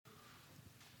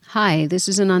Hi, this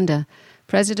is Ananda,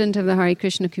 President of the Hare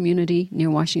Krishna community near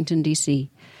Washington, D.C.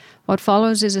 What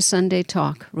follows is a Sunday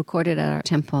talk recorded at our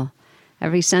temple.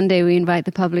 Every Sunday we invite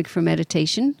the public for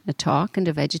meditation, a talk, and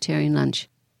a vegetarian lunch.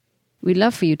 We'd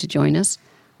love for you to join us.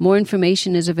 More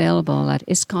information is available at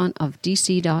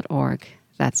iskonofdc.org.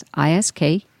 That's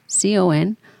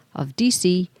ISKCON of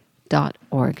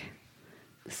dc.org.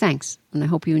 Thanks, and I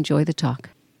hope you enjoy the talk.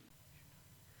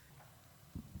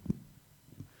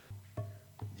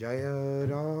 Jaya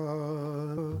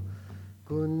Radha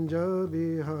Kunja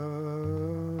Bihari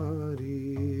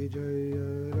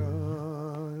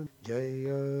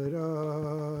Jaya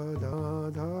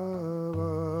Radha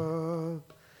Dhava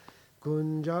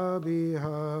Kunja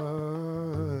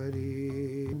Bihari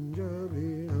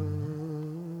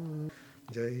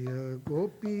Jaya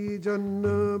Gopi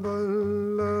Janna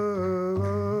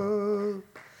Vallava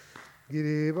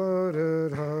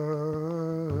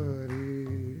Girivaradhari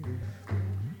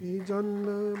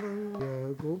Janna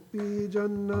Gopi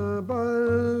Janna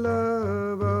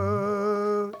Vallava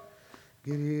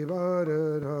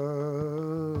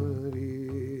Girivaradhari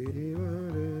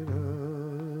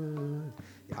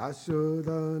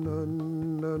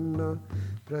Yasodhanandana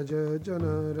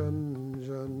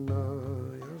Prajajanaranjana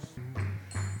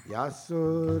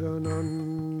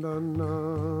Yasodanandana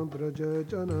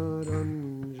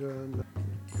Prajajanaranjana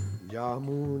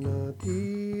Yamuna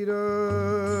Tira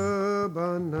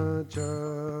Banachari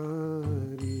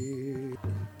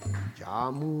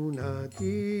Yamuna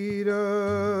Tira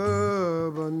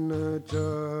Banachari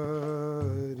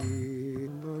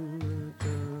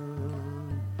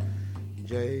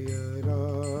Jaya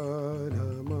Radha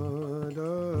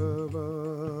Madhava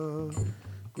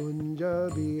Kunja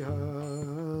Bihari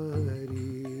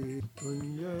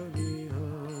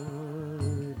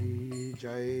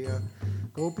Jaya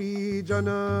Gopi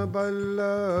Jana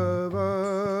Vallava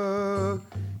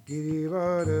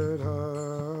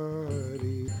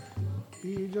Girivaradhari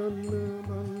Pijana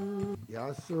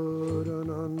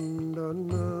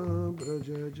Yasodanandana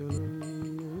Brajajana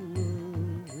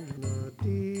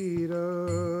Tira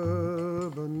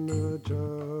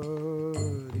Vanachari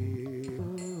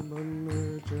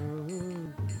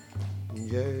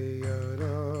Jaya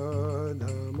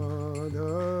Radha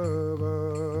Madhava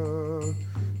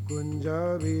Kunja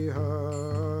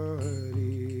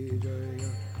Bihari Jaya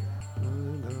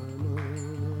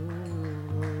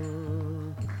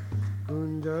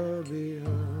Kunja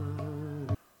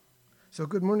Bihari. So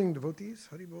good morning, devotees.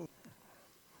 Hari Bol.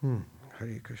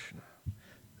 Hare Krishna.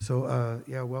 So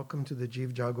welcome to the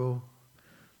Jiv Jago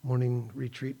morning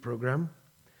retreat program.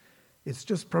 It's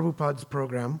just Prabhupada's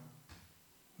program.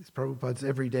 It's Prabhupada's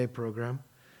everyday program,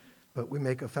 but we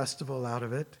make a festival out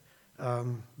of it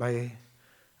by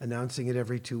announcing it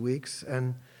every 2 weeks.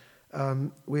 And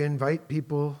we invite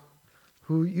people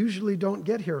who usually don't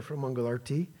get here for Mangal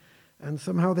Arti, and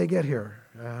somehow they get here.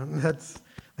 That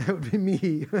would be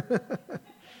me.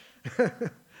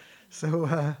 So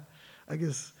I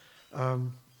guess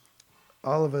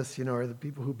all of us, are the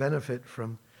people who benefit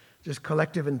from just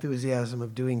collective enthusiasm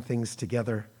of doing things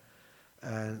together.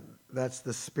 And that's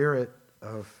the spirit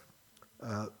of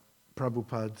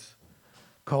Prabhupada's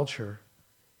culture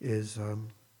is,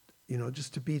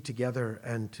 just to be together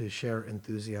and to share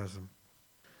enthusiasm.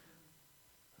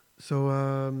 So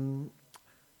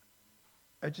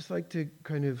I'd just like to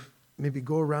kind of maybe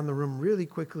go around the room really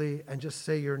quickly and just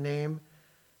say your name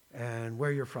and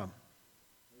where you're from.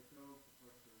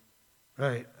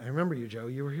 Right, I remember you, Joe.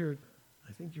 You were here.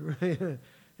 I think you were. Hey,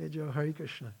 Joe, Hare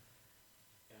Krishna.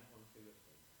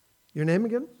 Your name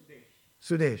again?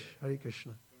 Sudesh. Hare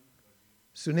Krishna.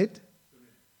 Sunit?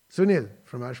 Sunil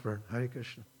from Ashburn. Hare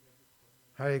Krishna.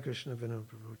 Hare Krishna Vinod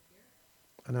Prabhu.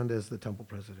 Ananda is the temple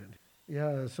president.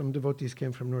 Yeah, some devotees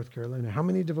came from North Carolina. How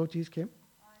many devotees came?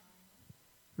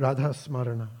 Radha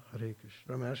Smarana. Hare Krishna.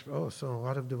 From Ashburn. Oh, so a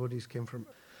lot of devotees came from.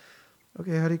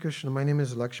 Okay, Hare Krishna. My name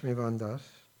is Lakshmi Vandas.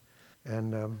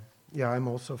 And I'm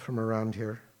also from around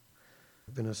here.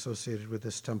 I've been associated with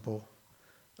this temple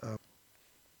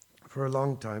for a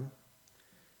long time.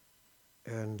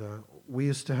 And we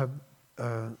used to have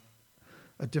a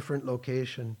different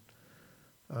location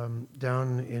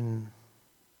down in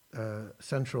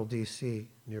central D.C.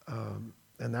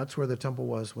 And that's where the temple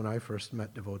was when I first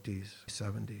met devotees,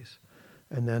 70s.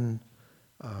 And then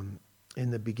in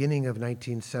the beginning of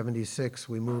 1976,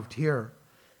 we moved here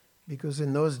because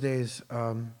in those days,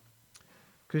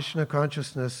 Krishna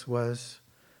consciousness was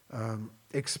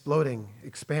exploding,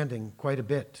 expanding quite a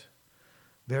bit,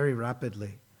 very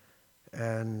rapidly.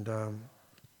 And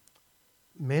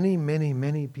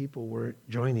many people were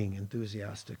joining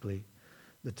enthusiastically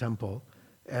the temple.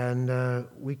 And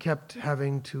we kept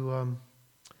having to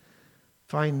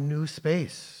find new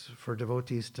space for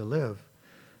devotees to live.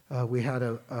 We had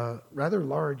a rather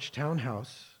large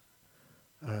townhouse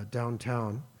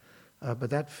downtown, but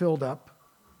that filled up.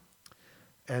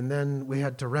 And then we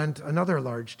had to rent another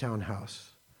large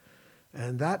townhouse,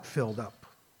 and that filled up.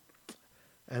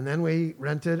 And then we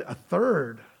rented a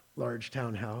third large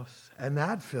townhouse, and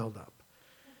that filled up.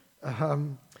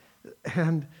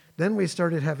 And then we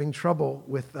started having trouble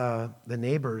with the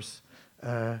neighbors.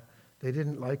 They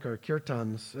didn't like our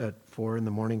kirtans at 4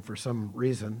 a.m. for some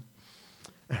reason.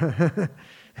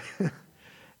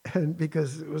 And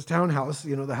because it was townhouse,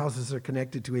 the houses are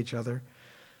connected to each other.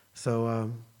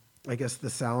 So I guess the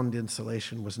sound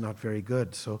insulation was not very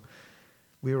good. So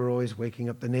we were always waking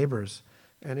up the neighbors.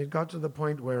 And it got to the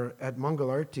point where at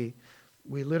Mangalarti,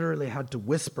 we literally had to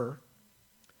whisper,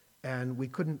 and we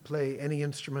couldn't play any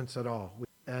instruments at all.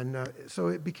 And so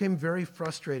it became very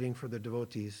frustrating for the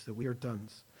devotees, the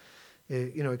kirtans.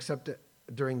 Except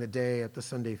during the day at the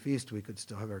Sunday feast, we could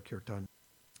still have our kirtan.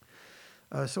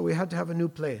 So we had to have a new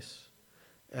place.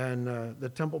 And the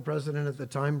temple president at the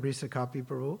time, Brisakapi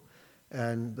Prabhu,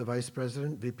 and the vice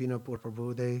president, Vipinapur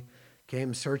Prabhu, they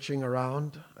came searching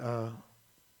around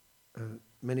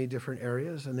many different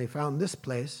areas, and they found this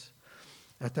place.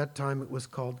 At that time, it was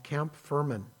called Camp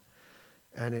Furman,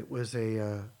 and it was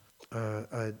a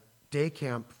day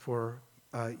camp for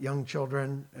young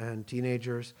children and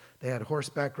teenagers. They had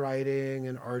horseback riding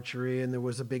and archery, and there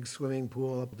was a big swimming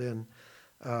pool up then.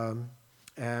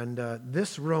 And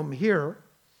this room here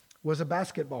was a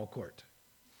basketball court.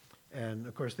 And,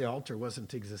 of course, the altar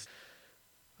wasn't existing.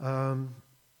 But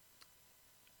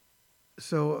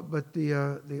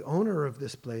the owner of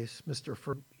this place, Mr.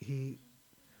 Furman, he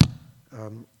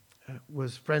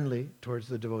was friendly towards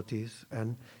the devotees,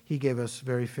 and he gave us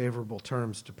very favorable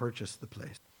terms to purchase the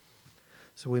place.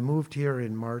 So we moved here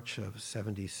in March of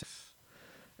 76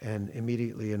 and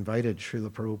immediately invited Srila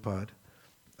Prabhupada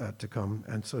to come.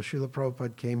 And so Srila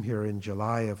Prabhupada came here in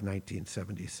July of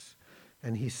 1976,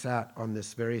 and he sat on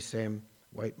this very same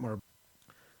white marble.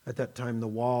 At that time, the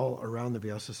wall around the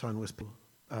Vyasasan was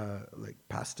like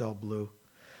pastel blue.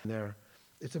 And there,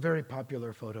 it's a very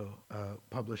popular photo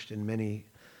published in many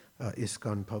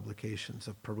ISKCON publications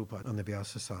of Prabhupada on the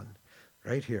Vyasasan,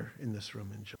 right here in this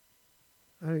room in July.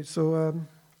 All right, so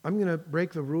I'm going to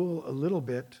break the rule a little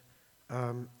bit.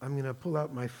 I'm going to pull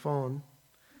out my phone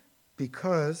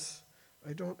because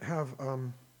I don't have a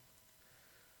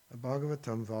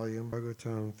Bhagavatam volume,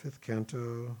 Bhagavatam 5th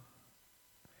Canto.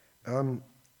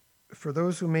 For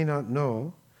those who may not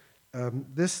know,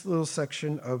 this little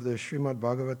section of the Srimad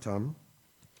Bhagavatam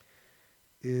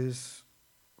is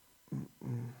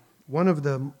one of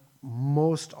the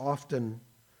most often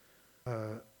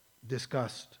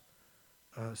discussed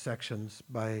sections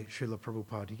by Srila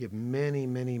Prabhupada. He gave many,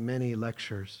 many, many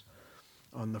lectures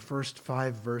on the first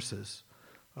 5 verses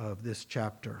of this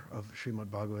chapter of Srimad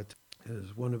Bhagavatam. It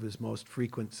is one of his most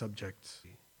frequent subjects.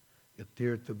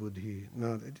 Yatirtha Buddhi.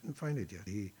 No, I didn't find it yet.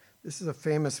 This is a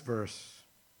famous verse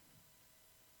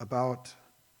about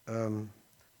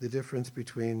the difference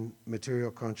between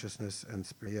material consciousness and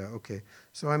spirit. Yeah, okay.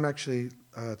 So I'm actually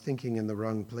thinking in the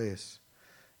wrong place.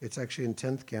 It's actually in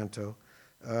 10th Canto.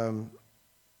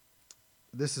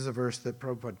 This is a verse that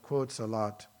Prabhupada quotes a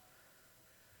lot.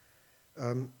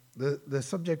 The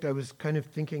subject I was kind of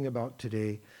thinking about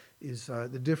today is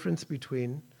the difference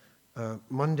between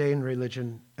mundane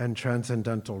religion and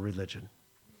transcendental religion.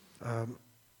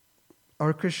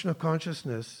 Our Krishna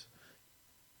consciousness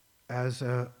as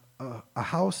a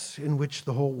house in which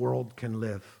the whole world can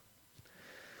live,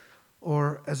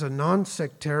 or as a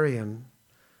non-sectarian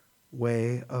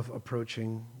way of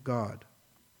approaching God.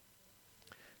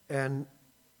 And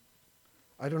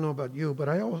I don't know about you, but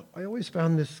I always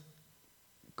found this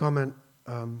comment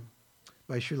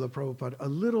by Srila Prabhupada a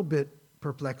little bit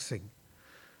perplexing.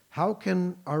 How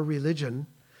can our religion,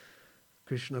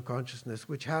 Krishna consciousness,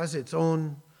 which has its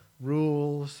own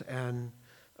rules and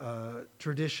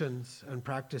traditions and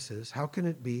practices, how can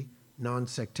it be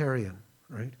non-sectarian,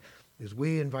 right? Because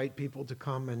we invite people to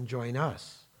come and join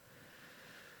us.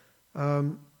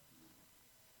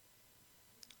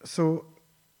 So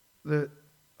the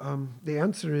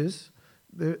answer is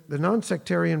the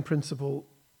non-sectarian principle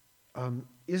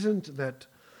isn't that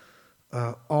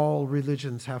all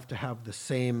religions have to have the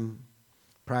same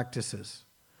practices,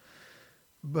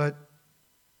 but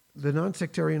the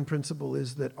non-sectarian principle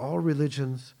is that all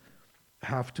religions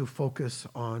have to focus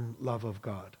on love of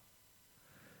God.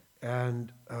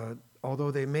 And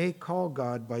although they may call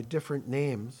God by different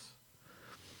names,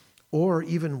 or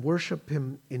even worship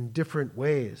Him in different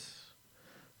ways,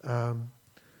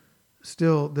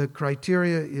 still the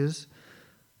criteria is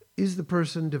the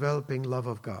person developing love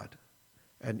of God?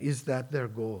 And is that their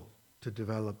goal, to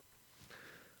develop?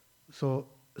 So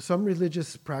some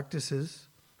religious practices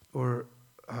or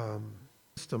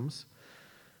systems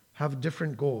have a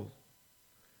different goal.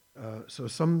 So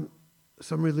some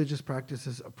religious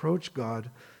practices approach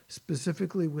God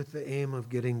specifically with the aim of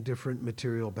getting different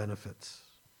material benefits.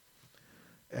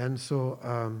 And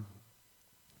so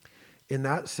in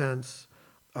that sense,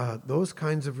 those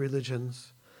kinds of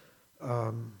religions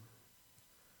are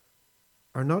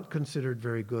not considered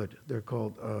very good. They're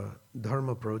called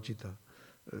dharma projita,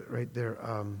 right? They're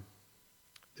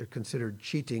considered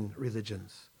cheating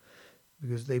religions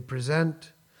because they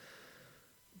present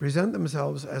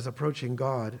themselves as approaching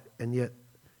God, and yet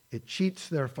it cheats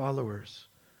their followers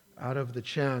out of the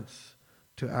chance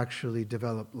to actually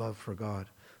develop love for God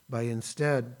by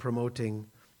instead promoting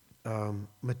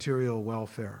material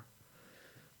welfare,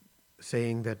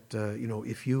 saying that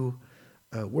if you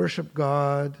worship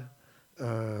God,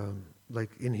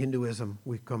 like in Hinduism,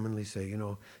 we commonly say,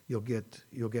 you'll get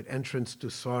entrance to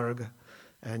Swarg,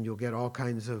 and you'll get all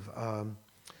kinds of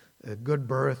a good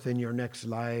birth in your next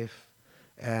life,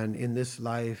 and in this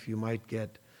life you might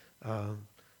get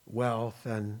wealth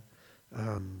and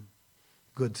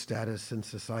good status in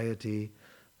society.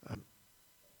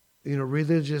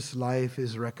 Religious life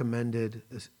is recommended,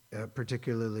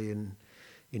 particularly in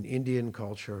Indian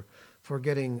culture, for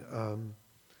getting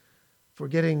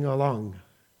along,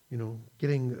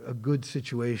 getting a good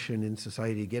situation in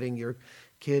society, getting your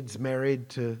kids married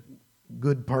to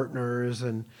good partners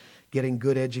and getting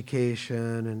good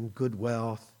education and good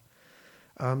wealth.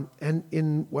 And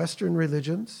in Western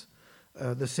religions,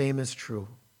 the same is true.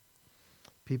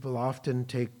 People often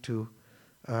take to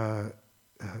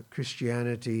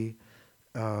Christianity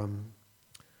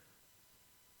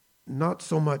not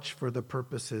so much for the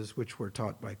purposes which were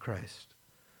taught by Christ.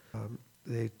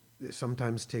 They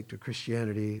sometimes take to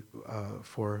Christianity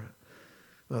for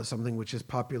something which is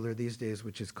popular these days,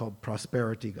 which is called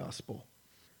prosperity gospel.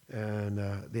 And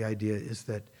the idea is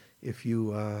that if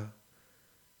you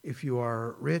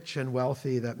are rich and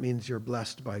wealthy, that means you're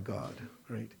blessed by God,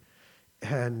 right?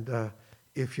 And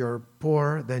if you're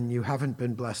poor, then you haven't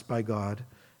been blessed by God,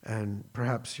 and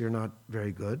perhaps you're not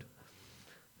very good.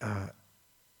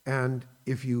 And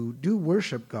if you do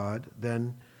worship God,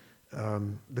 then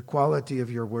the quality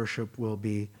of your worship will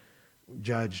be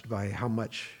judged by how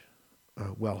much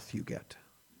wealth you get.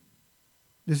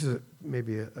 This is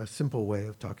maybe a simple way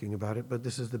of talking about it, but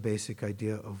this is the basic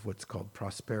idea of what's called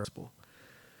prosperity.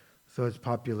 So it's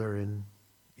popular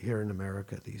here in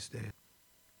America these days.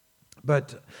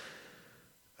 But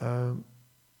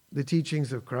the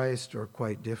teachings of Christ are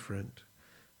quite different.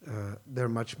 They're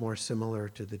much more similar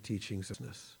to the teachings of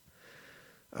Jesus.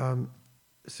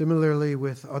 Similarly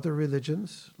with other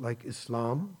religions like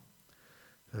Islam.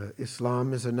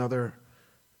 Islam is another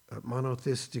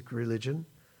monotheistic religion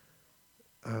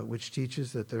which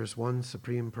teaches that there's one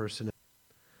supreme person.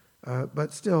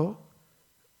 But still,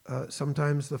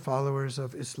 sometimes the followers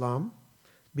of Islam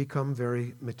become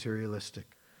very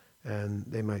materialistic, and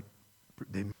they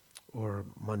or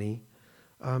money,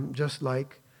 just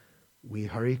like we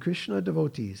Hare Krishna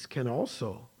devotees can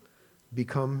also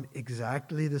become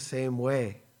exactly the same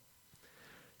way.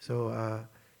 So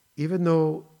even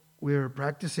though we're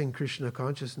practicing Krishna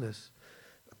consciousness,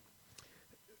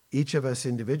 each of us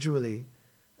individually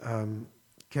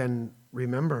can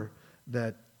remember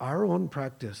that our own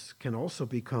practice can also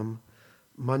become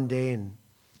mundane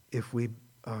if we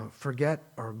forget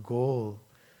our goal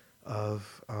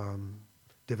of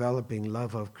developing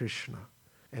love of Krishna,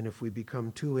 and if we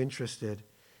become too interested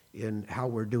in how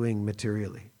we're doing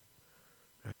materially.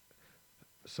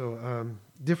 So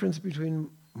difference between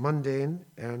mundane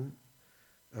and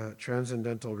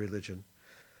transcendental religion.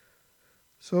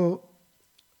 So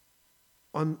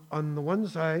on the one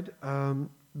side,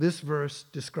 this verse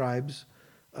describes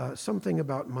something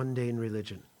about mundane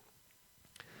religion,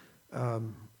 a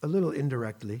little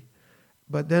indirectly.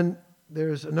 But then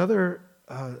there's another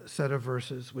set of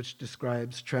verses which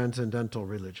describes transcendental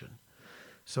religion.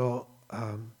 So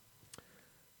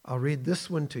I'll read this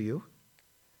one to you,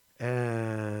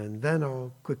 and then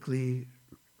I'll quickly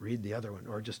read the other one,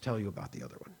 or just tell you about the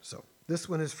other one. So this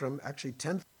one is from actually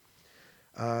 10th.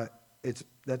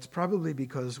 That's probably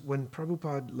because when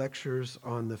Prabhupada lectures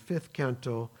on the 5th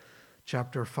canto,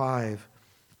 chapter 5,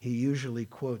 he usually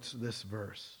quotes this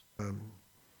verse.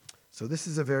 So this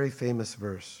is a very famous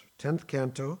verse. 10th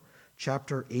canto,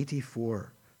 chapter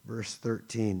 84, verse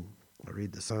 13. I'll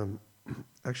read this.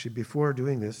 Actually, before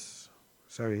doing this,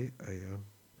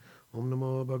 Om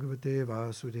Namo Bhagavate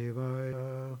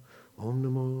Vasudevaya. Om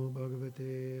Namo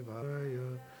Bhagavate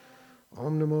Vaya.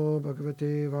 Om Namo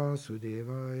Bhagavate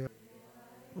Vasudevaya.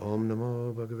 Om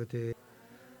Namo Bhagavate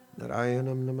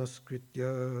Narayanam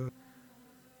Namaskritya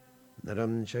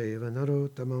Naram Chaiva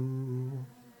Narottamam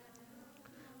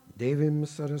Devim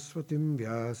Saraswatim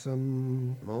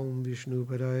Vyasam Om Vishnu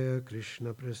Padaya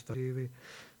Krishna Prasthadevi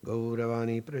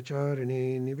Gauravani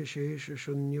Pracharine Nivishesha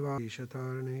Shunyavadi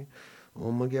Shatarane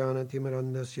Om Jnana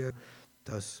Timarandasya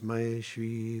Tasmai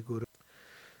Shri Guru.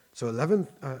 So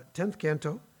 10th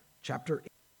canto, chapter 8.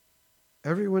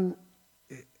 Everyone,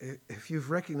 if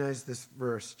you've recognized this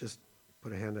verse, just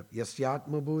put a hand up.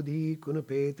 Yasyatma buddhi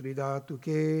kunape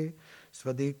tridatuke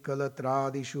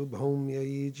svadikalatrādishu bhaumya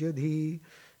ijyadhi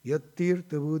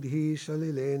yattirtha buddhi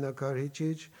salilena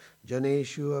karichich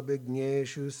janeshu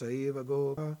abhigneshu saiva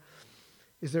gopa.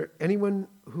 Is there anyone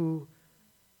who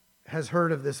has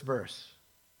heard of this verse?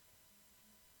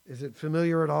 Is it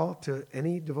familiar at all to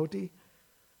any devotee?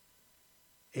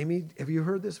 Amy, have you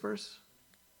heard this verse?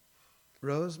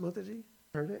 Rose Mataji?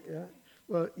 Heard it? Yeah.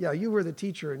 Well, yeah, you were the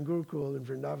teacher in Gurukul in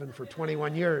Vrindavan for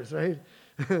 21 years, right?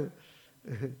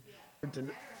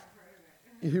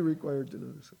 You're required to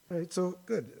know this. Right, so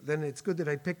good. Then it's good that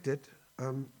I picked it.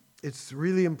 It's a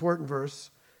really important verse.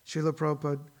 Srila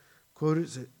Prabhupada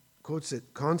quotes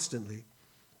it constantly.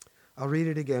 I'll read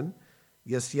it again.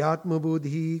 Yasyatma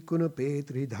buddhi kunape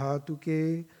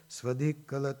tridhatuke svadik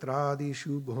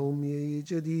kalatradishu bhaumye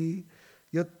jadi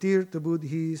yattirtha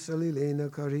buddhi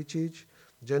salilena karichich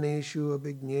janeshu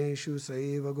abhigneshu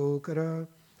saiva gokara.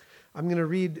 I'm going to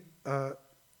read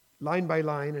line by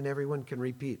line and everyone can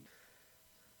repeat.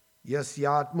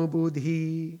 Yasyatma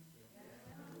buddhi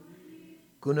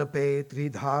kunape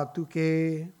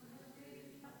tridhatuke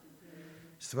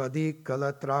svadik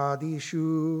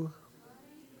kalatradishu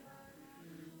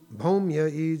bhaumya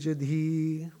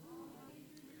ijadhi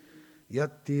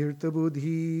yattirtha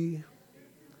buddhi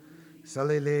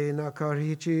salilena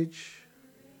karichich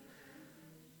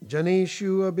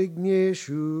janeshu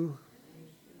abhigneshu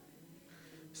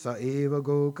saeva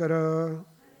gokara.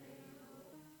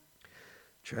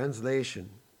 Translation.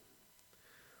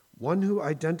 One who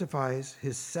identifies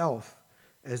his self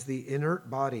as the inert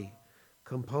body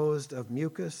composed of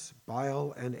mucus,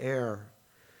 bile, and air,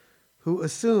 who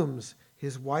assumes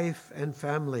his wife and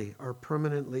family are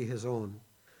permanently his own,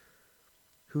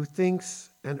 who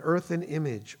thinks an earthen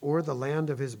image or the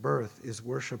land of his birth is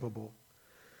worshipable,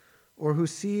 or who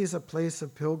sees a place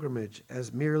of pilgrimage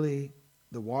as merely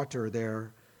the water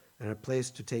there and a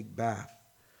place to take bath,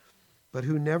 but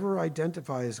who never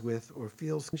identifies with or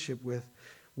feels kinship with,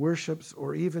 worships,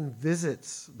 or even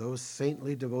visits those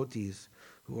saintly devotees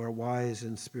who are wise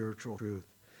in spiritual truth.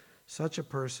 Such a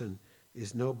person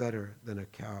is no better than a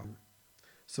cow.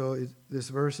 So this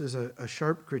verse is a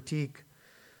sharp critique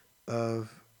of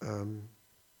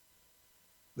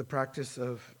the practice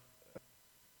of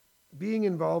being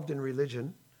involved in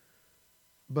religion,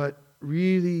 but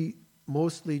really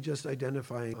mostly just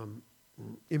identifying,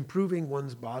 improving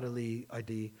one's bodily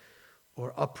ID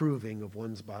or approving of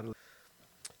one's bodily.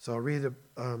 So I'll read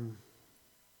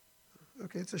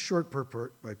it's a short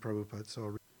purport by Prabhupada, so I'll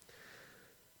read.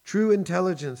 True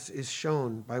intelligence is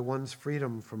shown by one's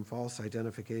freedom from false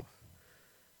identification.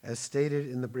 As stated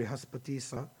in the Brihaspati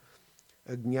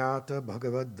Ajnata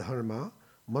Bhagavad Dharma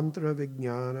Mantra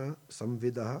Vijnana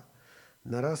Samvidaha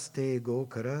Naraste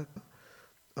Gokara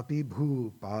Api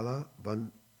Bhu Pala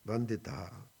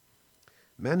Vanditaha.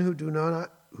 Men who do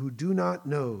not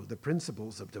know the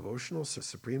principles of devotional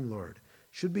Supreme Lord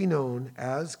should be known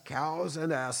as cows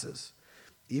and asses,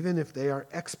 even if they are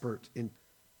expert in.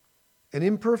 An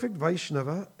imperfect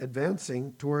Vaishnava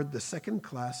advancing toward the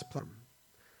second-class platform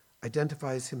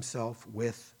identifies himself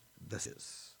with the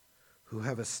sages who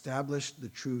have established the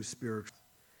true spiritual,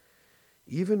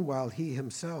 even while he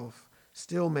himself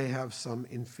still may have some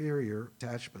inferior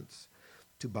attachments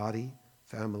to body,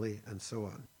 family, and so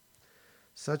on.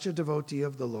 Such a devotee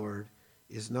of the Lord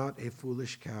is not a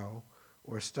foolish cow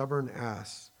or stubborn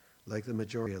ass like the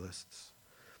majorialists,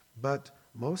 but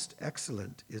most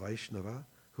excellent is Vaishnava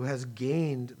who has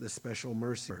gained the special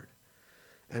mercy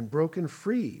and broken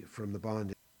free from the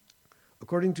bondage.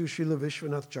 According to Srila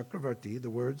Vishwanath Chakravarti, the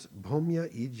words bhaumya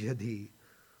ijyadhi,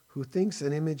 who thinks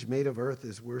an image made of earth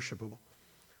is worshipable,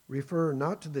 refer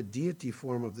not to the deity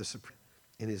form of the Supreme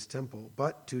in his temple,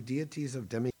 but to deities of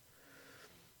demigods.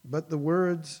 But the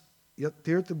words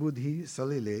yattirtha buddhi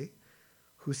salile,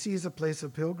 who sees a place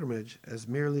of pilgrimage as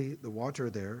merely the water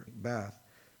there, bath,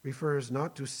 refers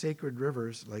not to sacred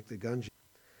rivers like the Ganges.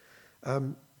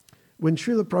 When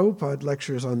Srila Prabhupada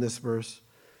lectures on this verse,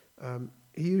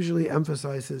 he usually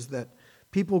emphasizes that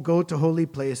people go to holy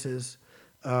places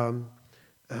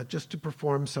just to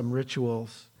perform some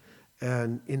rituals,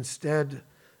 and instead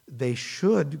they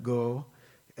should go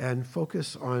and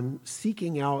focus on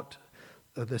seeking out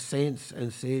the saints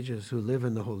and sages who live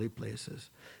in the holy places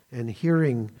and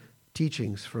hearing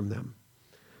teachings from them,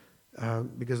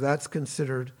 because that's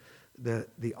considered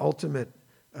the ultimate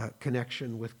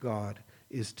connection with God,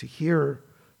 is to hear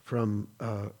from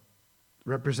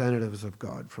representatives of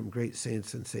God, from great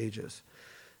saints and sages,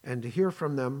 and to hear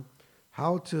from them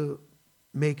how to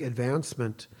make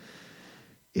advancement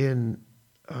in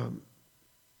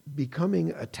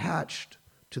becoming attached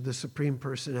to the Supreme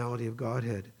Personality of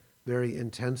Godhead very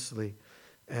intensely,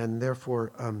 and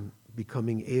therefore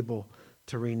becoming able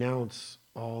to renounce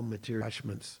all material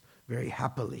attachments very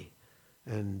happily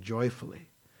and joyfully,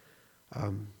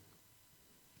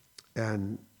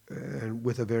 and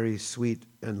with a very sweet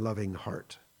and loving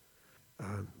heart,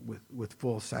 with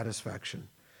full satisfaction.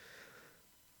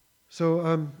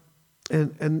 So,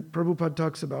 and Prabhupada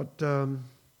talks about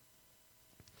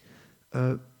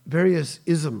various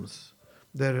isms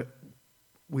that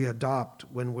we adopt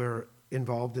when we're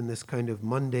involved in this kind of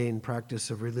mundane practice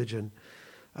of religion.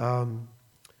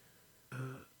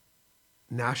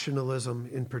 Nationalism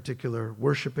in particular,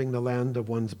 worshiping the land of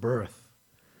one's birth,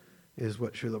 is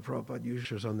what Srila Prabhupada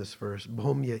uses on this verse.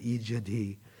 Bhomya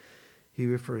ijadi.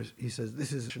 He says,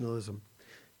 this is nationalism.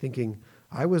 Thinking,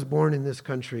 I was born in this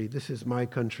country, this is my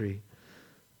country.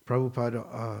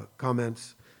 Prabhupada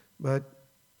comments, but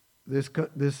this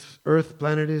earth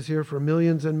planet is here for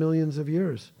millions and millions of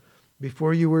years.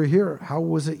 Before you were here, how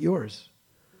was it yours?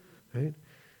 Right?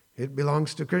 It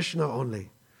belongs to Krishna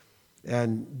only.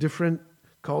 And different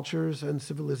cultures and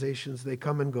civilizations, they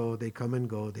come and go, they come and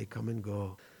go, they come and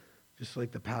go, just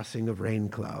like the passing of rain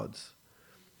clouds.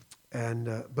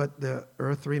 And but the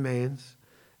earth remains,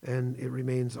 and it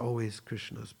remains always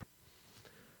Krishna's.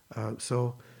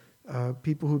 So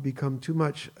people who become too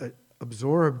much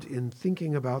absorbed in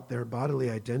thinking about their bodily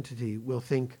identity will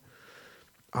think,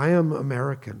 I am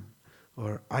American,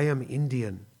 or I am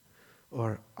Indian,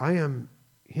 or I am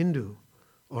Hindu,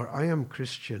 or I am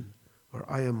Christian, or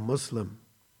I am Muslim.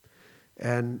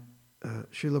 And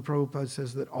Srila Prabhupada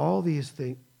says that all these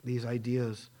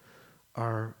ideas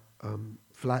are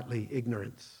flatly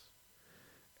ignorance.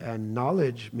 And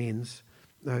knowledge means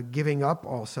giving up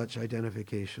all such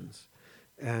identifications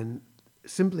and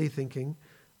simply thinking,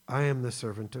 I am the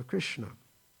servant of Krishna.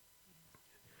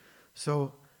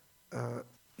 So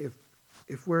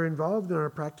if we're involved in our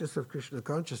practice of Krishna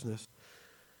consciousness,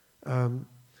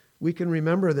 we can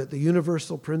remember that the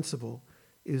universal principle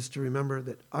is to remember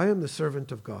that I am the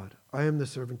servant of God. I am the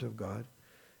servant of God.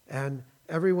 And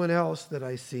everyone else that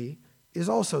I see is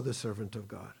also the servant of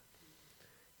God.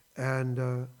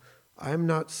 And I'm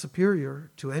not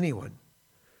superior to anyone.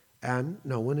 And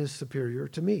no one is superior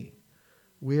to me.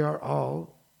 We are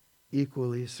all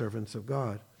equally servants of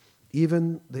God.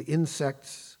 Even the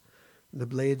insects, the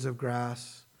blades of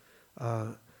grass,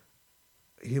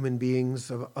 human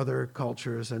beings of other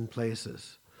cultures and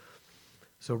places.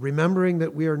 So remembering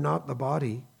that we are not the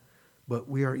body, but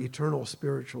we are eternal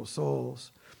spiritual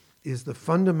souls, is the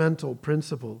fundamental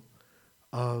principle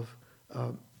of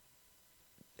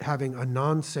having a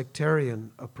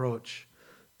non-sectarian approach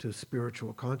to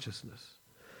spiritual consciousness.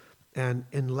 And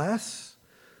unless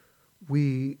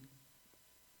we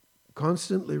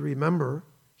constantly remember,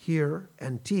 hear,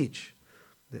 and teach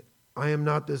that I am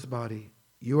not this body,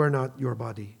 you are not your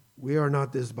body, we are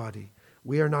not this body,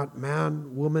 we are not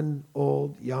man, woman,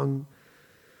 old, young,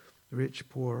 rich,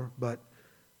 poor, but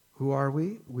who are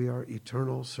we? We are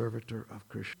eternal servitor of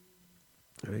Krishna.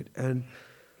 Right? And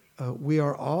we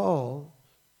are all,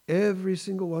 every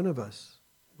single one of us,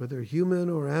 whether human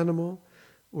or animal,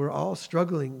 we're all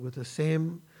struggling with the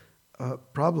same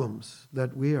problems,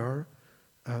 that we are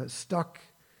stuck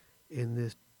in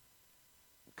this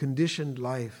conditioned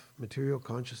life, material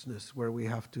consciousness, where we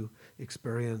have to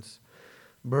experience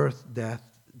birth, death,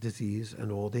 disease,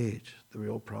 and old age, the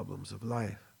real problems of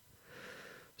life.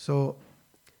 So,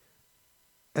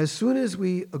 as soon as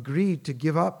we agree to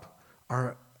give up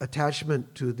our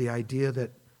attachment to the idea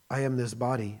that I am this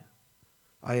body,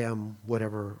 I am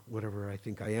whatever I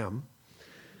think I am,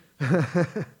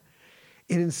 and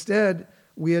instead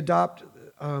we adopt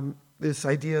this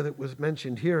idea that was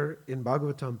mentioned here in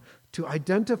Bhagavatam, to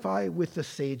identify with the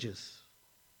sages.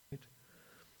 Right?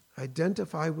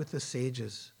 Identify with the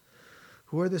sages.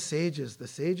 Who are the sages? The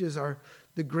sages are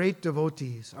the great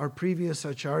devotees, our previous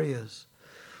acharyas,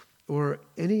 or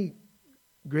any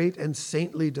great and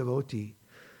saintly devotee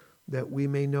that we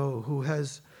may know who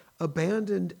has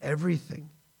abandoned everything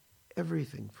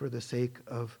for the sake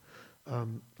of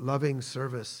loving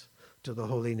service to the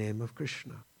holy name of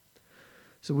Krishna.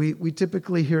 So we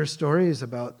typically hear stories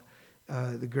about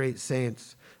the great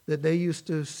saints, that they used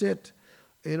to sit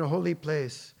in a holy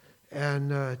place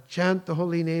and chant the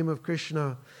holy name of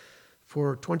Krishna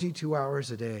for 22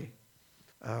 hours a day.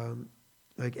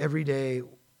 Like every day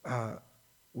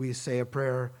we say a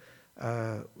prayer,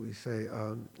 we say,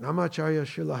 Namacharya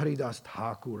Srila Haridas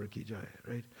Thakur ki jai,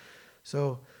 right?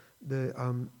 So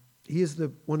he is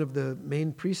one of the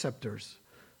main preceptors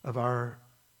of our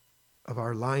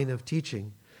line of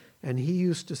teaching. And he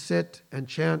used to sit and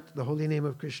chant the holy name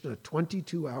of Krishna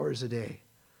 22 hours a day.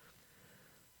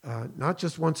 Not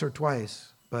just once or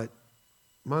twice, but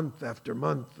month after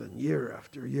month and year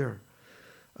after year.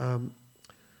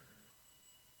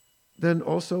 Then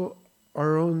also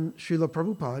our own Srila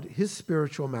Prabhupada, his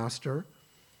spiritual master,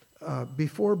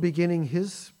 before beginning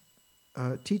his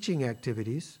teaching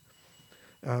activities,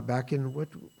 back in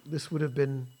this would have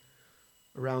been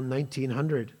around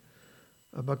 1900,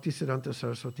 Bhaktisiddhanta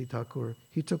Saraswati Thakur,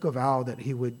 he took a vow that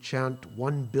he would chant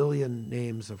 1 billion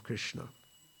names of Krishna.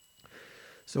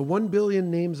 So 1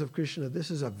 billion names of Krishna, this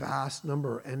is a vast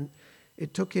number. And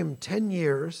it took him 10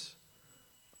 years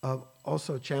of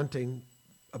also chanting,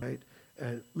 right,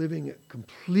 and living a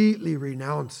completely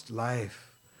renounced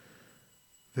life.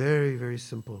 Very, very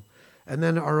simple. And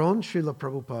then our own Srila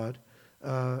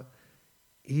Prabhupada,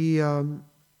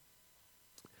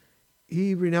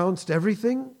 he renounced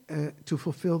everything to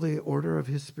fulfill the order of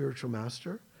his spiritual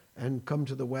master and come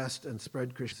to the West and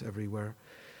spread Krishna everywhere.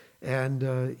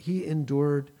 And he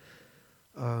endured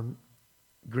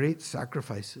great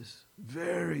sacrifices,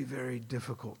 very, very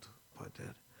difficult, but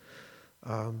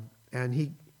and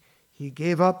he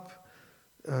gave up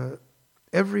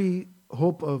every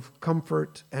hope of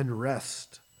comfort and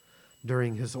rest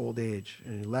during his old age.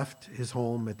 And he left his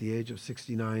home at the age of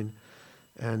 69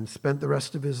 and spent the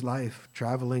rest of his life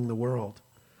traveling the world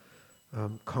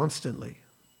constantly,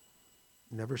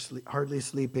 hardly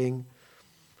sleeping.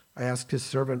 I asked his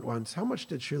servant once, how much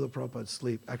did Srila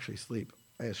Prabhupada actually sleep?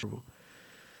 I asked him.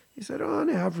 He said, on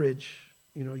average,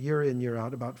 year in, year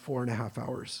out, about 4.5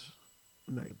 hours,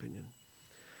 in my opinion.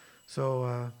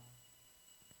 So,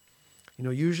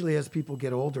 usually as people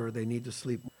get older, they need to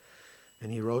sleep.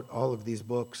 And he wrote all of these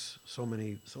books, so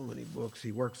many books.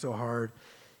 He worked so hard.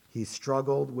 He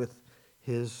struggled with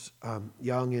his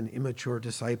young and immature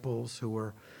disciples who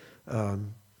were,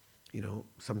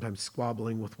 sometimes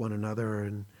squabbling with one another.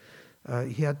 And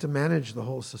he had to manage the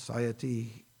whole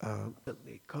society,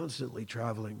 constantly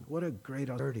traveling. What a great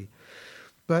authority.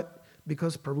 But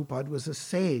because Prabhupada was a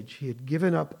sage, he had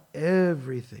given up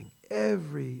everything,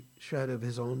 every shred of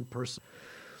his own person.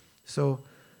 So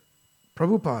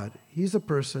Prabhupada, he's a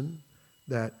person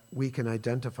that we can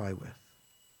identify with,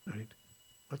 right?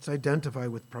 Let's identify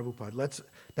with Prabhupada.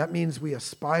 That means we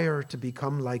aspire to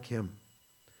become like him,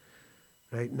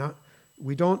 right?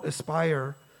 We don't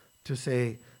aspire to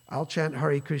say, I'll chant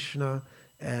Hare Krishna,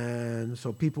 and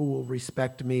so people will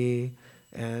respect me,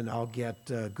 and I'll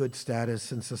get good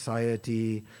status in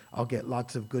society. I'll get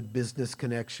lots of good business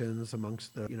connections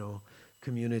amongst the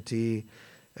community,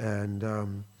 and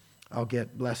I'll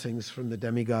get blessings from the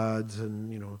demigods,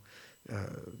 and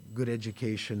good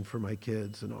education for my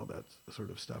kids, and all that sort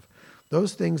of stuff.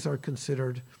 Those things are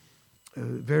considered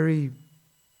very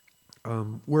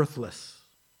worthless.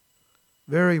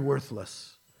 Very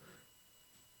worthless.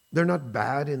 They're not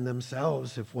bad in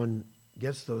themselves if one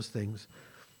gets those things,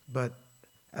 but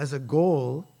as a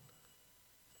goal,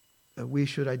 we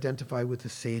should identify with the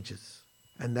sages,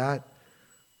 and that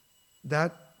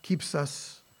keeps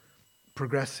us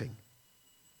progressing.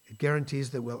 It guarantees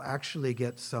that we'll actually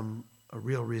get a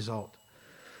real result.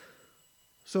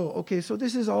 So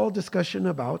this is all discussion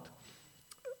about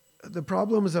the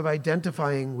problems of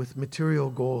identifying with material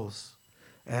goals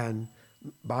and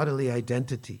bodily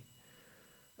identity.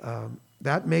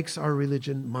 That makes our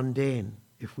religion mundane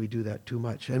if we do that too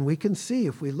much. And we can see,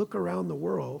 if we look around the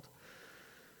world,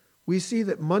 we see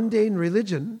that mundane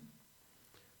religion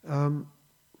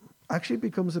actually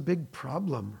becomes a big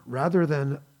problem rather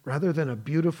than a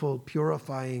beautiful,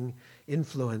 purifying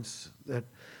influence that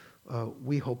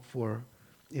we hope for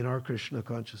in our Krishna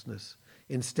consciousness.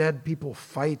 Instead, people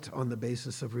fight on the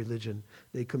basis of religion.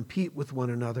 They compete with one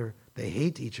another. They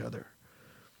hate each other.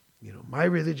 My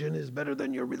religion is better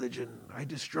than your religion. I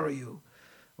destroy you.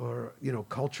 Or,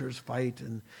 cultures fight,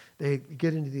 and they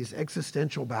get into these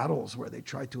existential battles where they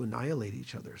try to annihilate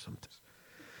each other sometimes.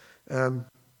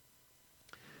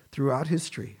 Throughout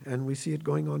history, and we see it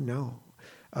going on now.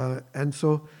 And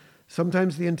so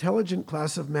sometimes the intelligent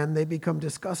class of men, they become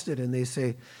disgusted and they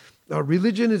say,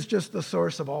 religion is just the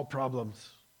source of all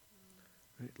problems.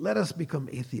 Right? Let us become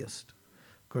atheist.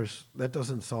 Of course, that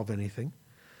doesn't solve anything.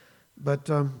 But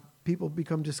people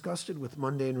become disgusted with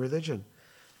mundane religion.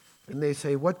 And they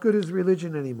say, what good is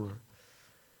religion anymore?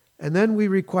 And then we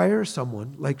require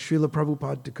someone like Srila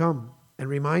Prabhupada to come and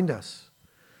remind us,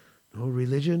 no,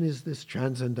 religion is this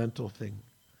transcendental thing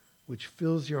which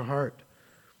fills your heart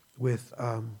with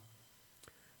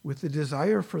the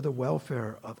desire for the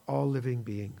welfare of all living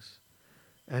beings,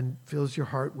 and fills your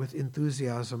heart with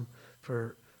enthusiasm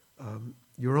for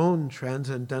your own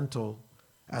transcendental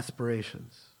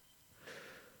aspirations.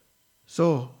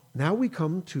 So now we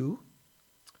come to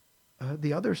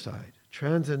the other side,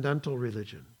 transcendental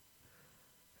religion.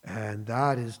 And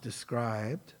that is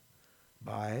described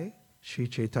by Sri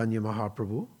Chaitanya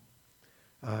Mahaprabhu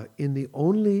in the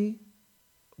only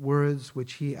words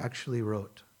which he actually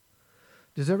wrote.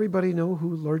 Does everybody know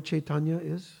who Lord Chaitanya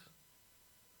is?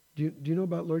 Do you know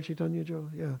about Lord Chaitanya, Joe?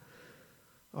 Yeah.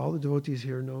 All the devotees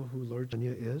here know who Lord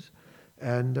Chaitanya is.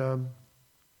 And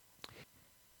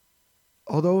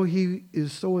although he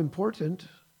is so important,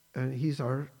 and he's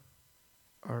our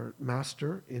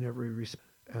master in every respect,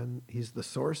 and he's the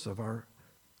source of our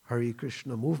Hare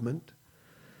Krishna movement,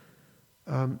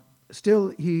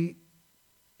 still he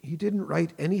didn't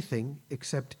write anything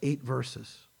except 8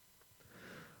 verses.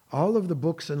 All of the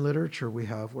books and literature we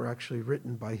have were actually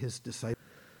written by his disciple,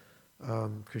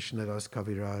 Krishnadas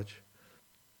Kaviraj.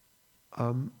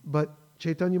 But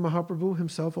Chaitanya Mahaprabhu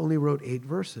himself only wrote 8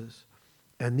 verses.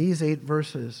 And these 8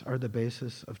 verses are the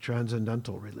basis of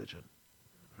transcendental religion.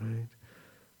 Right?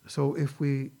 So if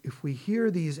we hear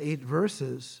these 8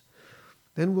 verses,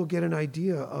 then we'll get an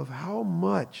idea of how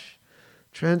much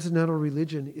transcendental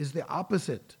religion is the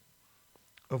opposite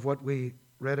of what we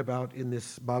read about in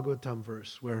this Bhagavatam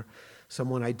verse, where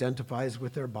someone identifies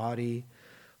with their body,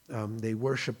 they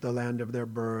worship the land of their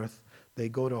birth, they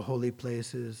go to holy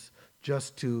places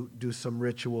just to do some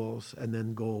rituals and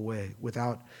then go away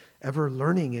without ever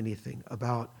learning anything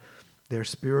about their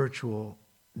spiritual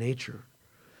nature,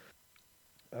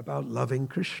 about loving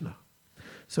Krishna.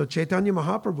 So Chaitanya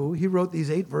Mahaprabhu, he wrote these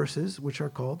 8 verses, which are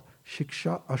called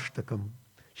Shiksha Ashtakam.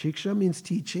 Shiksha means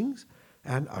teachings,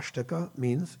 and Ashtaka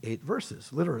means 8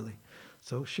 verses, literally.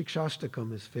 So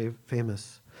Shikshashtakam is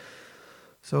famous.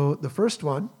 So the first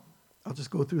one, I'll just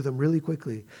go through them really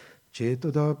quickly.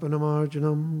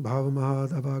 Chetadapanam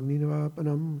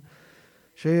bhavamahadavagninivapanam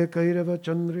Shekairava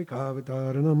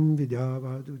chandrikavitaranam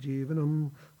vidyavadu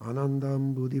jivanam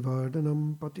anandam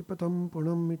buddhivardhanam patipatam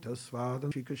punam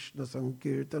mitasvadam Shri Krishna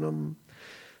sankirtanam.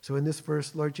 So in this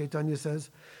verse, Lord Chaitanya says,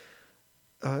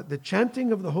 the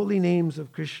chanting of the holy names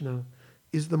of Krishna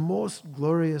is the most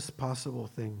glorious possible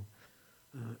thing.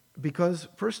 Because,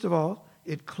 first of all,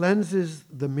 it cleanses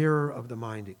the mirror of the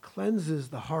mind. It cleanses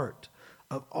the heart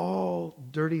of all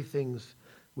dirty things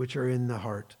which are in the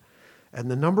heart. And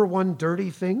the number one dirty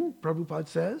thing, Prabhupada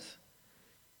says,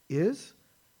 is,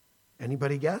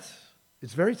 anybody guess?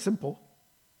 It's very simple.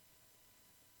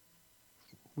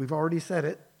 We've already said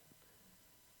it.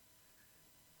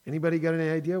 Anybody got any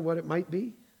idea what it might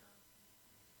be?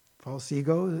 False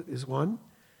ego is one.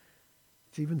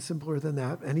 It's even simpler than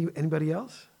that. Anybody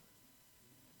else?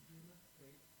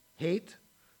 Hate?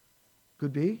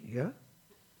 Could be, yeah.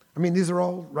 I mean, these are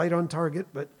all right on target,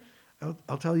 but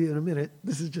I'll tell you in a minute.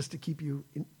 This is just to keep you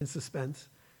in suspense.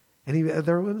 Any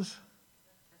other ones?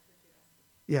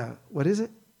 Yeah, what is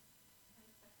it?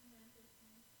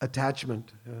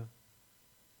 Attachment. Yeah.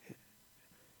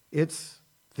 It's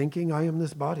thinking I am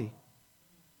this body.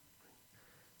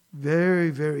 Very,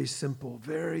 very simple,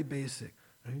 very basic.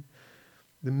 Right?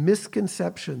 The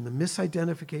misconception, the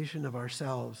misidentification of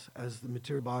ourselves as the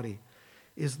material body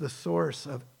is the source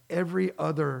of every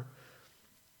other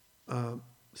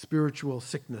spiritual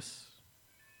sickness,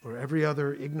 or every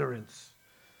other ignorance,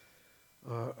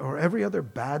 or every other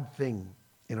bad thing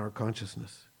in our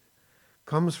consciousness.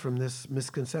 Comes from this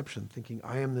misconception, thinking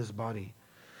I am this body,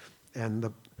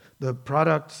 and the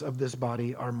products of this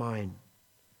body are mine,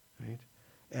 right?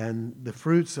 And the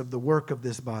fruits of the work of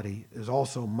this body is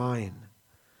also mine.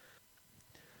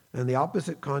 And the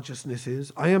opposite consciousness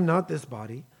is, I am not this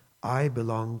body, I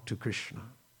belong to Krishna.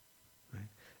 Right?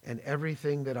 And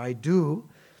everything that I do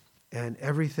and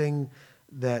everything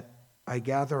that I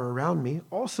gather around me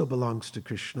also belongs to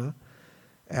Krishna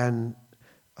and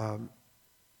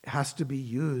has to be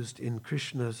used in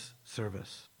Krishna's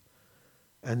service.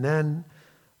 And then,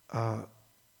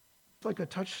 like a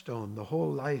touchstone, the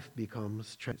whole life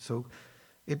becomes, so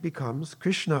it becomes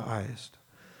Krishnaized.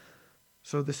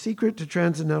 So the secret to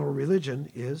transcendental religion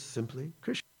is simply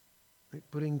Krishna. Right?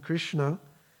 Putting Krishna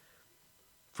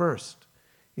first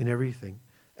in everything.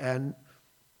 And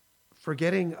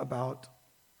forgetting about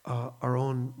our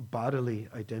own bodily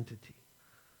identity,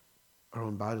 our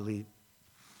own bodily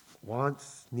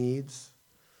wants, needs.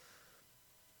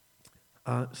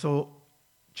 So,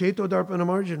 Cheto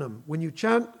Darpanamarjanam, when you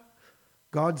chant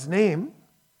God's name,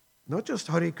 not just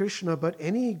Hare Krishna, but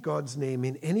any God's name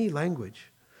in any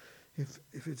language,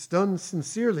 if it's done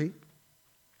sincerely,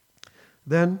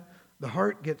 then the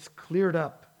heart gets cleared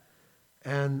up,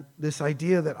 and this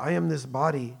idea that I am this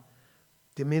body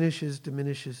diminishes,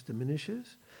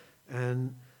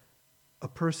 and a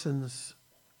person's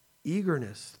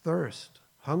eagerness, thirst,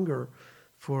 hunger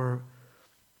for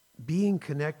being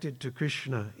connected to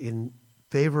Krishna in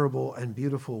favorable and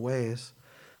beautiful ways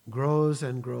grows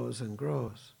and grows and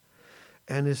grows.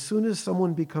 And as soon as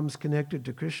someone becomes connected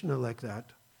to Krishna like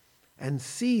that and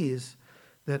sees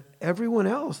that everyone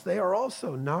else, they are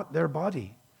also not their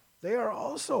body, they are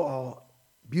also all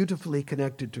beautifully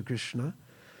connected to Krishna,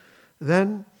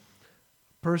 then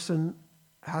a person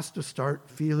has to start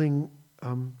feeling,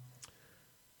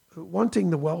 wanting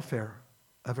the welfare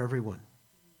of everyone,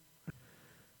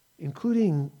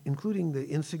 including the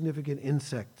insignificant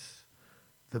insects,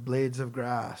 the blades of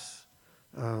grass,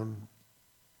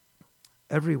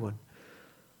 everyone.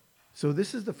 So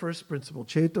this is the first principle,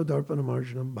 Cheto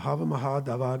Darpanamarjanam, Bhava Maha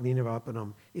Davagni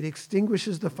Nirapanam. It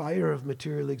extinguishes the fire of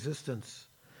material existence,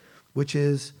 which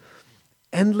is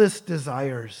endless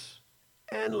desires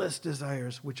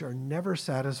which are never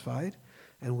satisfied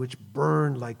and which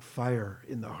burn like fire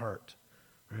in the heart,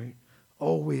 right?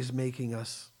 Always making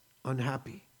us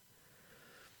unhappy.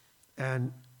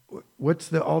 And what's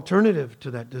the alternative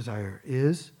to that desire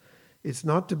is, it's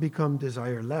not to become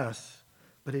desireless,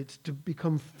 but it's to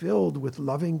become filled with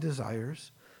loving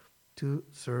desires to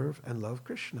serve and love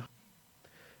Krishna.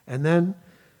 And then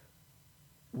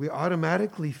we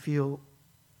automatically feel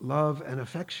love and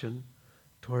affection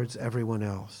towards everyone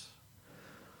else.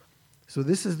 So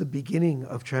this is the beginning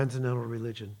of transcendental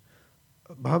religion.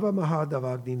 Bhava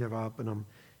Mahadavagni Nirvapanam.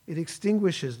 It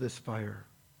extinguishes this fire,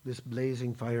 this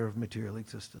blazing fire of material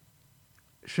existence.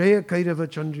 Shreya Kairava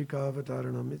Chandrika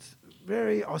Avataranam. It's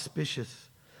very auspicious.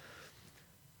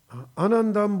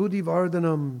 Anandam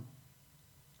Buddhivardhanam.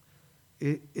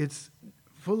 It's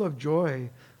full of joy.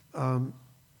 Purnamrita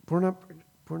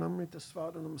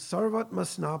Svadanam. Sarvatma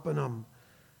Snapanam.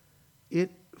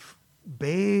 It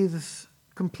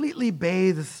completely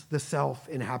bathes the self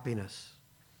in happiness.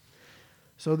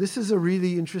 So this is a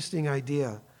really interesting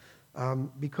idea,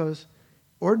 because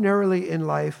ordinarily in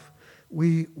life,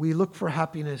 we look for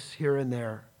happiness here and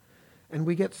there, and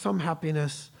we get some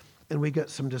happiness, and we get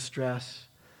some distress,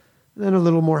 then a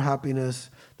little more happiness,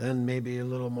 then maybe a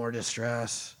little more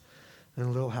distress, then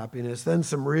a little happiness, then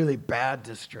some really bad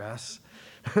distress,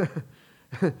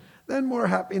 then more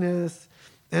happiness,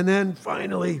 and then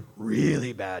finally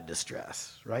really bad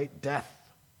distress, right?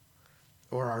 Death,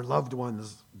 or our loved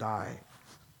ones die,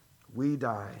 we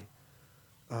die.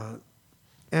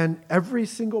 And every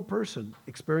single person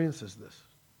experiences this.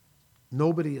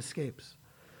 Nobody escapes.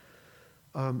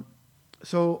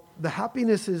 So the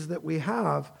happinesses that we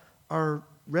have are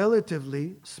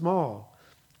relatively small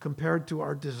compared to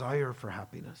our desire for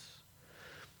happiness.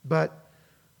 But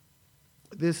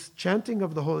this chanting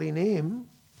of the holy name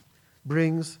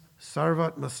brings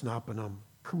sarvatma snapanam,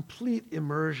 complete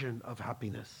immersion of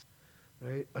happiness,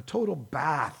 right? A total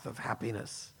bath of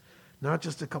happiness, not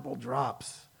just a couple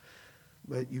drops,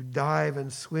 but you dive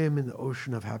and swim in the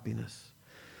ocean of happiness.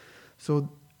 So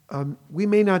we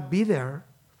may not be there,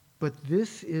 but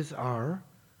this is our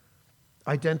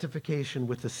identification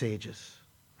with the sages,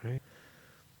 right?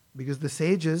 Because the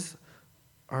sages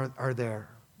are there.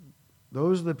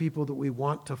 Those are the people that we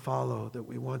want to follow, that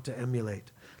we want to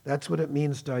emulate. That's what it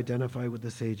means to identify with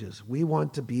the sages. We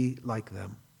want to be like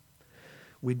them.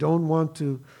 We don't want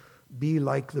to be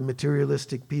like the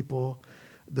materialistic people,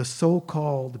 the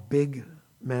so-called big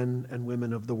men and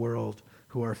women of the world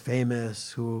who are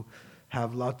famous, who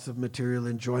have lots of material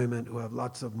enjoyment, who have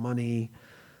lots of money,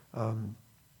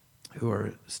 who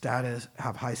are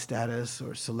have high status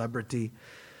or celebrity.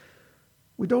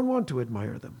 We don't want to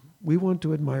admire them. We want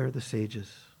to admire the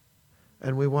sages.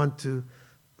 And we want to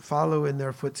follow in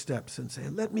their footsteps and say,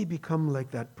 let me become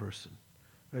like that person,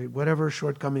 right? Whatever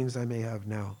shortcomings I may have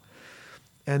now.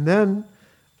 And then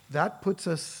that puts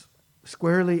us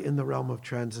squarely in the realm of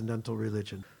transcendental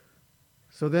religion.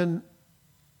 So then,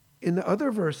 in the other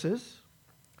verses,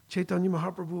 Chaitanya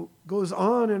Mahaprabhu goes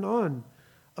on and on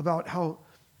about how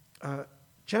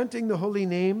chanting the holy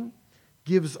name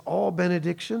gives all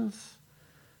benedictions,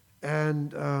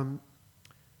 and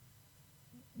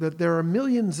that there are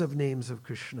millions of names of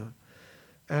Krishna,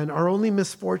 and our only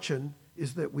misfortune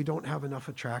is that we don't have enough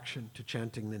attraction to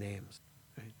chanting the names.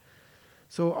 Right?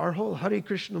 So our whole Hare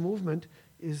Krishna movement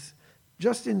is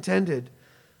just intended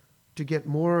to get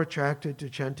more attracted to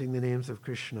chanting the names of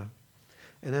Krishna.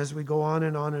 And as we go on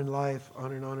and on in life,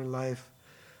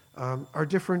 our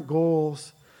different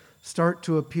goals start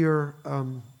to appear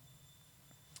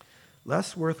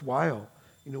less worthwhile.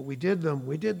 We did them,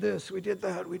 we did this, we did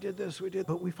that, we did this,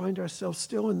 but we find ourselves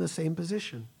still in the same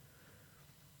position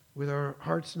with our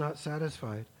hearts not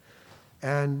satisfied.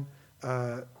 And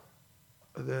the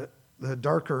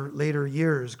darker, later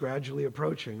years gradually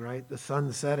approaching, right? The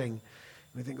sun setting.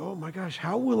 We think, oh my gosh,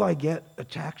 how will I get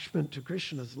attachment to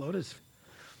Krishna's lotus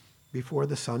before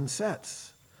the sun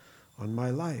sets on my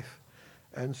life?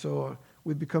 And so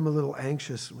we become a little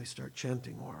anxious and we start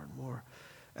chanting more and more.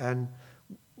 And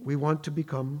we want to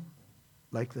become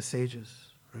like the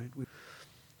sages, right?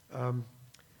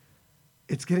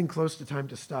 It's getting close to time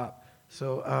to stop.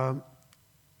 So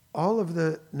all of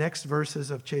the next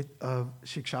verses of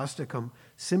Shikshastakam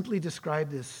simply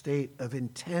describe this state of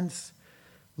intense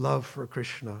love for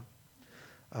Krishna.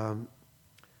 I'll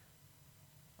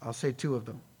say two of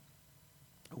them.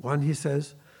 One, he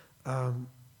says, Govinda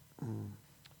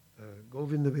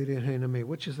Viryaname.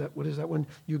 What is that one?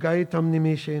 Yugaitam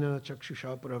nimeshena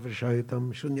chakshusha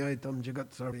pravrshaitam shunyaitam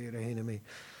jagat sarvirahename.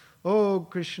 Oh,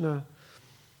 Krishna,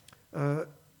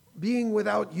 being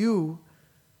without you,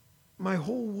 my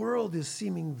whole world is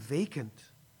seeming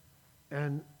vacant,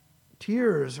 and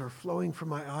tears are flowing from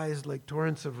my eyes like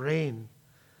torrents of rain.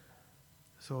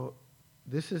 So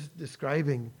this is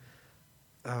describing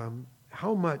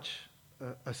how much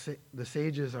the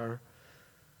sages are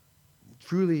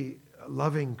truly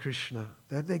loving Krishna,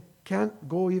 that they can't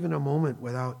go even a moment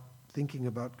without thinking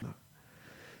about Krishna.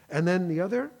 And then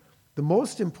the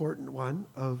most important one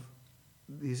of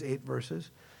these 8 verses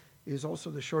is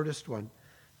also the shortest one.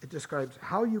 It describes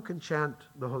how you can chant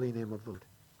the holy name of the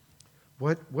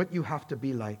Lord, what you have to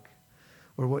be like,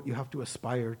 or what you have to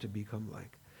aspire to become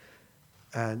like.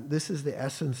 And this is the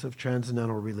essence of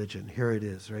transcendental religion. Here it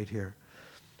is, right here.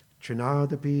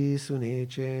 Trinadapi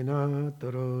sunechena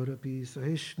tarorapi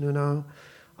sahishnuna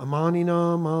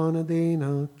amanina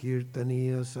manadena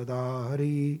kirtaniya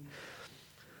sadahari.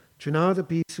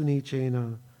 Trinadapi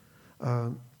sunechena,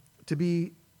 to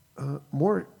be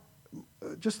more,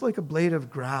 just like a blade of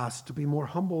grass, to be more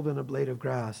humble than a blade of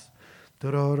grass.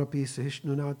 Tarorapi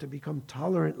sahishnuna, to become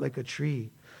tolerant like a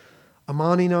tree.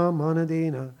 Amanina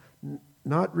manadena,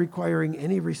 not requiring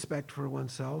any respect for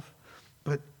oneself,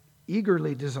 but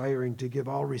eagerly desiring to give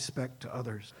all respect to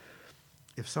others.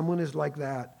 If someone is like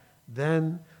that,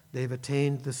 then they've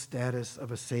attained the status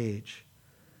of a sage,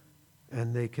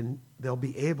 and they'll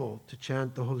be able to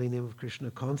chant the holy name of Krishna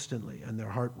constantly, and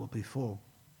their heart will be full.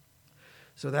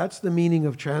 So that's the meaning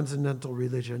of transcendental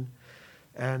religion,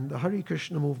 and the Hare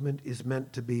Krishna movement is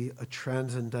meant to be a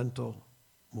transcendental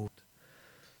movement,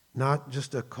 not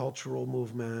just a cultural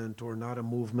movement, or not a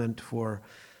movement for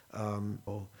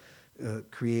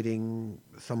creating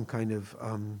some kind of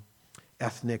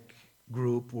ethnic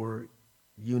group or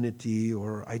unity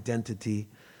or identity,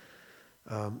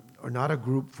 or not a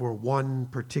group for one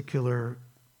particular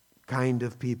kind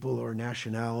of people or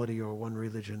nationality or one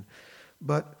religion.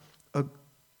 But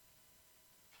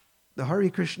the Hare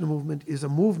Krishna movement is a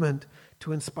movement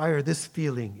to inspire this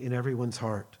feeling in everyone's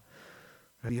heart.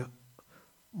 Be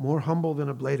more humble than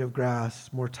a blade of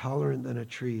grass, more tolerant than a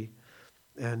tree,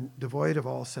 and devoid of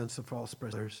all sense of false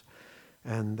pleasures,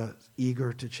 and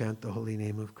eager to chant the holy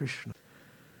name of Krishna.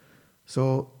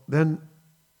 So then,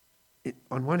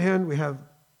 on one hand, we have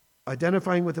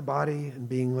identifying with the body and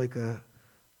being like a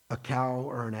cow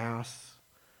or an ass.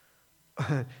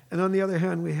 And on the other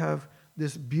hand, we have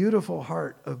this beautiful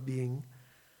heart of being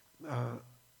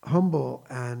humble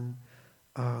and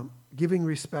giving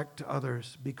respect to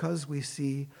others, because we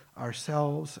see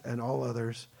ourselves and all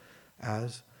others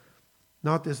as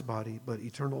not this body, but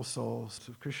eternal souls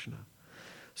of Krishna.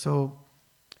 So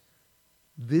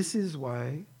this is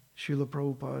why Srila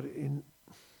Prabhupada, in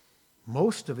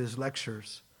most of his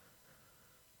lectures,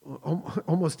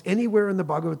 almost anywhere in the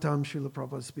Bhagavatam Srila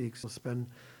Prabhupada speaks, he'll spend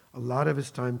a lot of his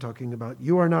time talking about,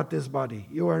 you are not this body,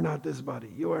 you are not this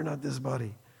body, you are not this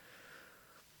body.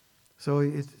 So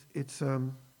it's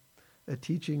a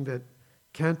teaching that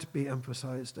can't be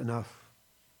emphasized enough.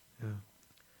 Yeah.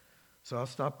 So I'll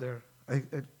stop there.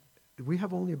 We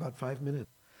have only about 5 minutes.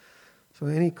 So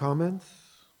any comments,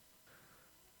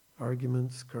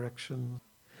 arguments, corrections?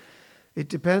 It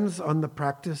depends on the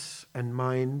practice and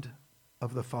mind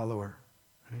of the follower.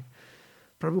 Right?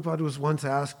 Prabhupada was once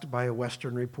asked by a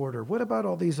Western reporter, what about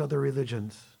all these other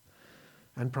religions?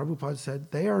 And Prabhupada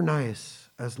said, they are nice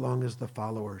as long as the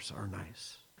followers are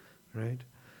nice. Right?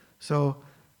 So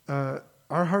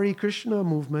Our Hare Krishna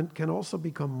movement can also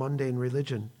become mundane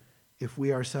religion if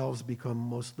we ourselves become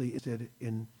mostly interested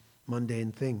in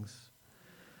mundane things.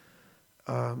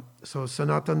 So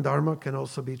Sanatan Dharma can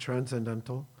also be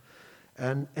transcendental.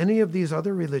 And any of these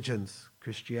other religions,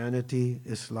 Christianity,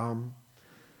 Islam,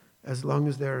 as long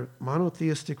as they're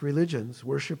monotheistic religions,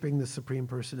 worshiping the Supreme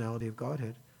Personality of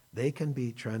Godhead, they can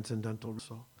be transcendental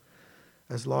also.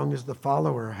 As long as the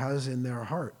follower has in their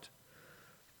heart,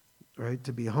 right,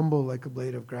 to be humble like a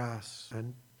blade of grass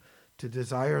and to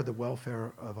desire the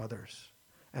welfare of others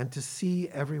and to see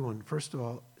everyone, first of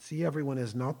all, see everyone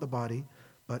as not the body,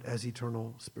 but as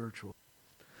eternal spiritual.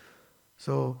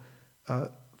 So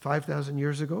 5,000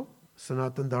 years ago,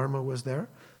 Sanatan Dharma was there,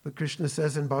 but Krishna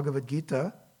says in Bhagavad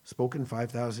Gita, spoken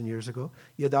 5,000 years ago,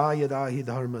 yada yada hi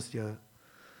dharmasya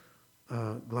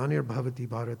glanir bhavati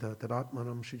bharata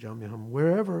tadatmanam shujamyaham.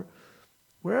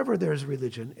 Wherever there's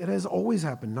religion, it has always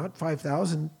happened, not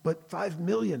 5,000, but 5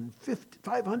 million,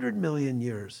 500 million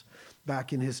years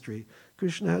back in history.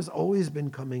 Krishna has always been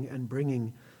coming and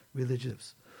bringing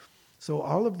religions. So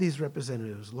all of these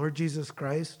representatives, Lord Jesus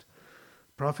Christ,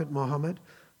 Prophet Muhammad,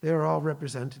 they are all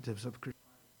representatives of Krishna.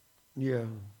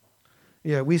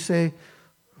 Yeah, we say,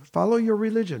 follow your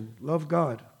religion, love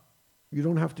God. You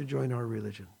don't have to join our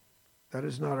religion. That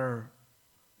is not our.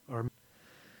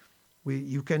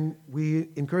 We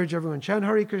encourage everyone, chant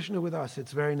Hare Krishna with us.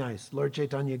 It's very nice. Lord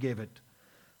Chaitanya gave it.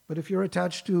 But if you're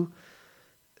attached to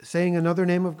saying another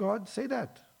name of God, say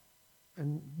that.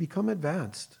 And become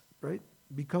advanced, right?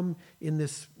 Become in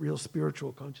this real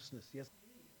spiritual consciousness. Yes?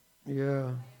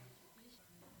 Yeah.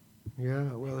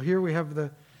 Well, here we have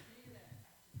the...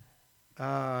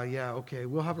 okay.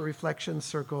 We'll have a reflection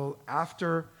circle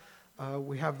after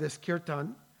we have this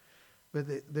kirtan.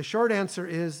 But the short answer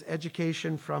is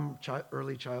education from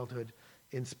early childhood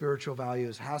in spiritual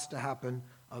values has to happen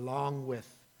along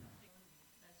with.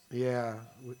 Yeah.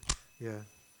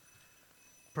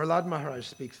 Prahlad Maharaj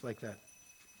speaks like that.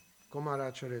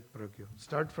 Komaracharit pragyo.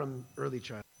 Start from early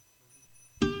child.